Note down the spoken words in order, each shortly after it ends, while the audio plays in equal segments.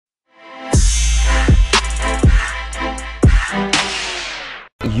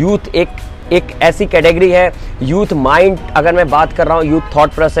Youth एक ऐसी category है, यूथ माइंड अगर मैं बात कर रहा हूँ, यूथ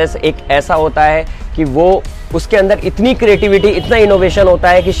थॉट प्रोसेस एक ऐसा होता है कि वो उसके अंदर इतनी क्रिएटिविटी, इतना इनोवेशन होता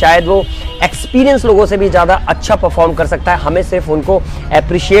है कि शायद वो एक्सपीरियंस लोगों से भी ज़्यादा अच्छा परफॉर्म कर सकता है। हमें सिर्फ उनको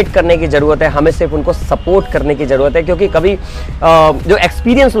अप्रिशिएट करने की ज़रूरत है, हमें सिर्फ उनको सपोर्ट करने की ज़रूरत है, क्योंकि कभी जो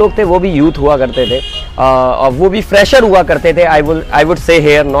एक्सपीरियंस लोग थे वो भी यूथ हुआ करते थे और वो भी फ्रेशर हुआ करते थे। I would say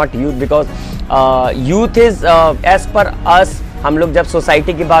hair not youth, because youth is as per अस। हम लोग जब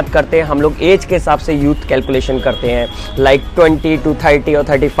सोसाइटी की बात करते हैं, हम लोग एज के हिसाब से यूथ कैलकुलेशन करते हैं, लाइक 20 to 30 और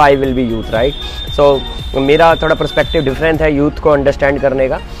 35 विल बी यूथ, राइट। सो मेरा थोड़ा पर्सपेक्टिव डिफरेंट है यूथ को अंडरस्टैंड करने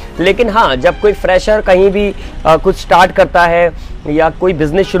का। लेकिन हाँ, जब कोई फ्रेशर कहीं भी कुछ स्टार्ट करता है या कोई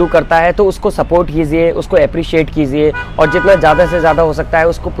बिजनेस शुरू करता है तो उसको सपोर्ट कीजिए, उसको अप्रिशिएट कीजिए और जितना ज़्यादा से ज़्यादा हो सकता है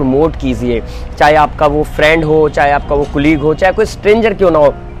उसको प्रमोट कीजिए, चाहे आपका वो फ्रेंड हो, चाहे आपका वो कुलीग हो, चाहे कोई स्ट्रेंजर क्यों ना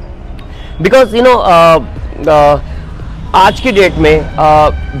हो। बिकॉज यू नो आज की डेट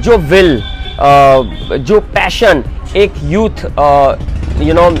में जो विल, जो पैशन एक youth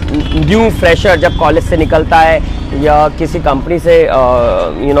you know new fresher जब कॉलेज से निकलता है या किसी कंपनी से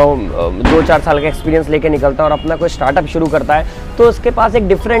यू नो 2-4 साल का एक्सपीरियंस लेके निकलता है और अपना कोई स्टार्टअप शुरू करता है, तो उसके पास एक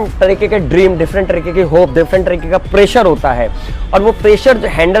डिफरेंट तरीके के ड्रीम, डिफरेंट तरीके की होप, डिफरेंट तरीके का प्रेशर होता है। और वो प्रेशर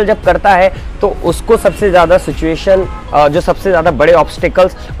हैंडल जब करता है तो उसको सबसे ज़्यादा सिचुएशन, जो सबसे ज़्यादा बड़े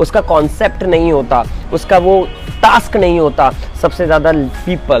ऑब्स्टिकल्स, उसका कॉन्सेप्ट नहीं होता, उसका वो टास्क नहीं होता, सबसे ज़्यादा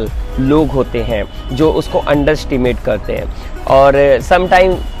पीपल, लोग होते हैं जो उसको अंडर एस्टिमेट करते हैं। और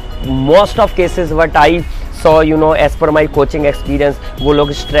sometime most of cases what I saw, you know, as per my coaching experience, वो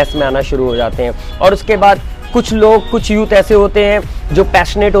लोग स्ट्रेस में आना शुरू हो जाते हैं। और उसके बाद कुछ लोग, कुछ यूथ ऐसे होते हैं जो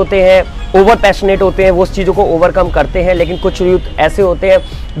पैशनेट होते हैं, ओवर पैशनेट होते हैं, वो उस चीज़ों को ओवरकम करते हैं। लेकिन कुछ यूथ ऐसे होते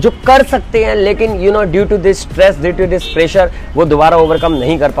हैं जो कर सकते हैं, लेकिन you know due to this stress, due to this pressure, वो दोबारा ओवरकम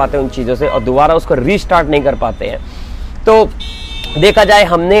नहीं कर पाते उन चीज़ों से और दोबारा उसको रीस्टार्ट नहीं कर पाते हैं। तो देखा जाए,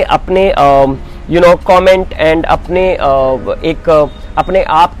 हमने अपने यू नो कमेंट एंड अपने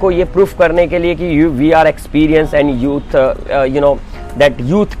आप को ये प्रूफ करने के लिए कि we are experience and youth, you know that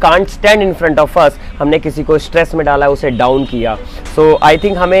youth can't stand in front of us, हमने किसी को स्ट्रेस में डाला, उसे डाउन किया। सो आई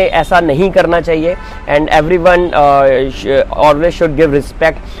थिंक हमें ऐसा नहीं करना चाहिए and everyone always should give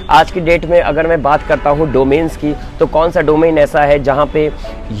respect. आज की डेट में अगर मैं बात करता हूँ डोमेन्स की, तो कौन सा डोमेन ऐसा है जहाँ पे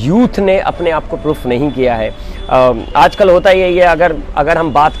यूथ ने अपने आप को प्रूफ नहीं किया है? आजकल होता ही है ये, अगर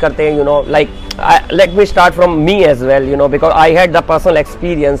हम बात करते हैं, you know, like let me start from me as well, you know, because I had the personal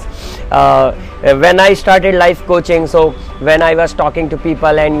experience when I started life coaching. So when I was talking to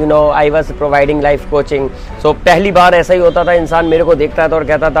people and you know I was providing life coaching, so पहली बार ऐसा ही होता था, इंसान मेरे को देखता था और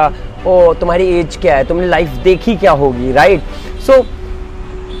कहता था, ओ तुम्हारी एज क्या है, तुमने लाइफ देखी क्या होगी, right? So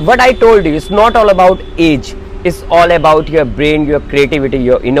what I told you is not all about age, it's all about your brain, your creativity,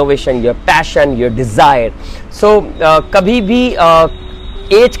 your innovation, your passion, your desire. So कभी भी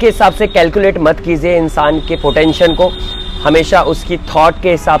एज के हिसाब से कैलकुलेट मत कीजिए इंसान के पोटेंशियल को, हमेशा उसकी थॉट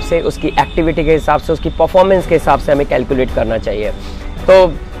के हिसाब से, उसकी एक्टिविटी के हिसाब से, उसकी परफॉर्मेंस के हिसाब से हमें कैलकुलेट करना चाहिए। तो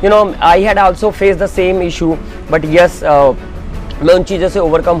you know I had also face the same issue, but yes, मैं उन चीज़ों से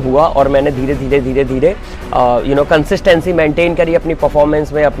ओवरकम हुआ और मैंने धीरे धीरे यू नो कंसिस्टेंसी मेंटेन करी अपनी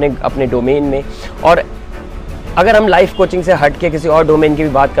परफॉर्मेंस में, अपने डोमेन में। और अगर हम लाइफ कोचिंग से हट के किसी और डोमेन की भी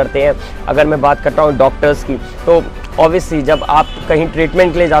बात करते हैं, अगर मैं बात करता हूँ डॉक्टर्स की, तो ऑब्वियसली जब आप कहीं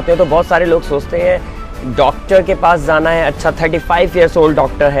ट्रीटमेंट के लिए जाते हो तो बहुत सारे लोग सोचते हैं डॉक्टर के पास जाना है, अच्छा 35 ईयर्स ओल्ड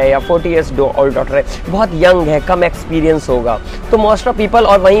डॉक्टर है या 40 ईयर्स ओल्ड डॉक्टर है, बहुत यंग है, कम एक्सपीरियंस होगा, तो मोस्ट ऑफ पीपल।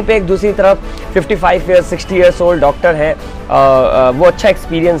 और वहीं पे एक दूसरी तरफ 55 ईयर्स 60 ईयर्स ओल्ड डॉक्टर है, वो अच्छा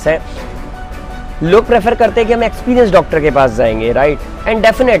एक्सपीरियंस है, लोग प्रेफर करते हैं कि हम एक्सपीरियंस डॉक्टर के पास जाएंगे, right? And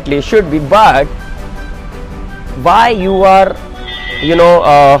definitely should be, but why you are, you know,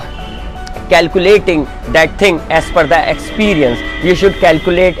 calculating that thing as per the experience? You should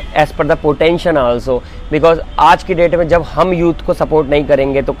calculate as per the potential also, because आज की डेट में जब हम यूथ को support नहीं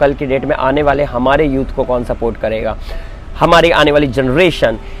करेंगे तो कल की डेट में आने वाले हमारे यूथ को कौन सपोर्ट करेगा? हमारी आने वाली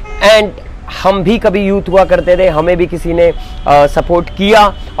जनरेशन। एंड हम भी कभी यूथ हुआ करते थे, हमें भी किसी ने सपोर्ट किया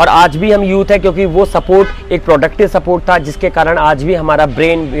और आज भी हम यूथ है, क्योंकि वो सपोर्ट एक प्रोडक्टिव सपोर्ट था, जिसके कारण आज भी हमारा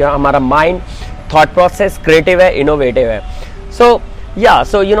ब्रेन, हमारा माइंड, थॉट प्रोसेस क्रिएटिव है, इनोवेटिव है।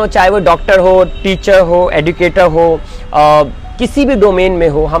 सो यू नो, चाहे वो डॉक्टर हो, टीचर हो, एजुकेटर हो, किसी भी डोमेन में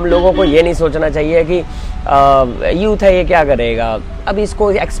हो, हम लोगों को ये नहीं सोचना चाहिए कि यूथ है ये क्या करेगा, अब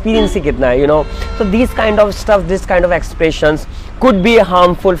इसको एक्सपीरियंस ही कितना है, यू नो। तो this kind of stuff, this kind of expressions could be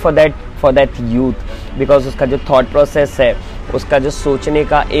harmful for that youth, because उसका जो थॉट प्रोसेस है, उसका जो सोचने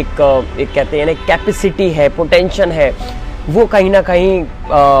का एक कहते हैं ना कैपेसिटी है, पोटेंशियल है, वो कहीं ना कहीं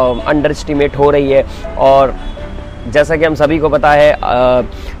अंडर एस्टिमेट हो रही है। और जैसा कि हम सभी को पता है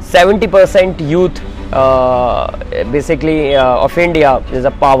 70% youth basically of India is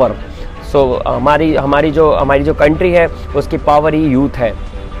a power. So हमारी जो कंट्री है उसकी पावर ही यूथ है,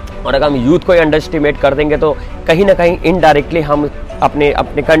 और अगर हम यूथ को अंडर एस्टिमेट कर देंगे तो कहीं ना कहीं इनडायरेक्टली हम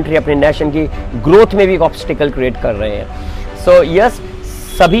अपने कंट्री, अपने नेशन की ग्रोथ में भी एक ऑब्स्टिकल क्रिएट कर रहे हैं. सो यस,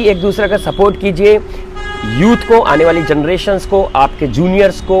 सभी एक दूसरे का सपोर्ट कीजिए, यूथ को, आने वाली जनरेशन्स को, आपके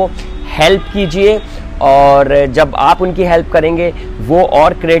जूनियर्स को हेल्प कीजिए, और जब आप उनकी हेल्प करेंगे वो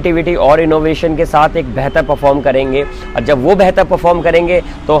और क्रिएटिविटी और इनोवेशन के साथ एक बेहतर परफॉर्म करेंगे, और जब वो बेहतर परफॉर्म करेंगे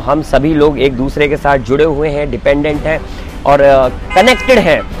तो हम सभी लोग एक दूसरे के साथ जुड़े हुए हैं, डिपेंडेंट हैं और कनेक्टेड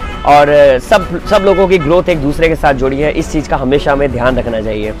हैं, और सब लोगों की ग्रोथ एक दूसरे के साथ जुड़ी है. इस चीज़ का हमेशा हमें ध्यान रखना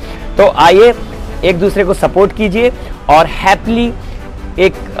चाहिए. तो आइए एक दूसरे को सपोर्ट कीजिए और हैप्पीली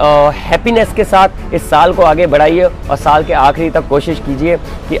एक हैप्पीनेस के साथ इस साल को आगे बढ़ाइए, और साल के आखिरी तक कोशिश कीजिए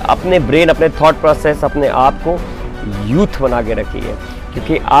कि अपने ब्रेन, अपने थॉट प्रोसेस, अपने आप को यूथ बना के रखिए,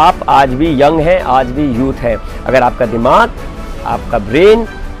 क्योंकि आप आज भी यंग हैं, आज भी यूथ है. अगर आपका दिमाग, आपका ब्रेन,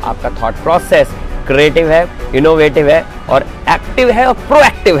 आपका थॉट प्रोसेस क्रिएटिव है, इनोवेटिव है और एक्टिव है और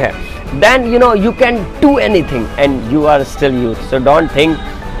प्रोएक्टिव है, then you can do anything and you are still youth. So don't think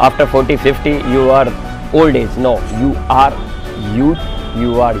after 40-50 you are old age. No, you are youth,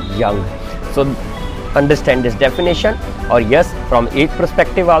 you are young. So understand this definition. Or yes, from age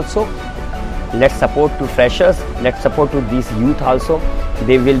perspective also, let's support to freshers, let's support to these youth also.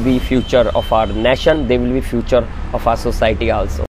 They will be future of our nation, they will be future of our society also.